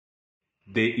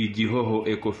The Igihoho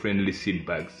eco-friendly seed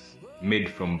bags made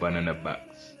from banana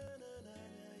bags.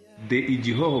 The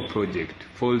Igihoho project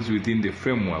falls within the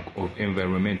framework of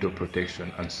environmental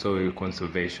protection and soil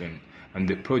conservation, and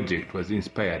the project was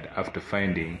inspired after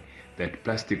finding that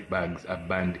plastic bags are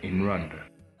banned in Rwanda.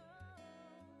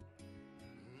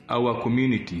 Our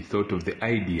community thought of the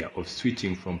idea of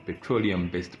switching from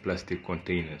petroleum-based plastic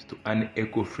containers to an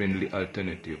eco-friendly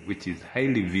alternative, which is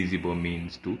highly visible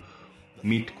means to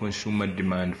meet consumer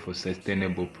demand for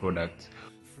sustainable products.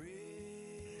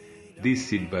 These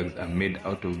seed bags are made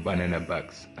out of banana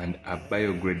bags and are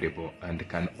biodegradable and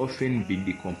can often be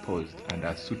decomposed and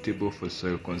are suitable for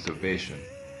soil conservation.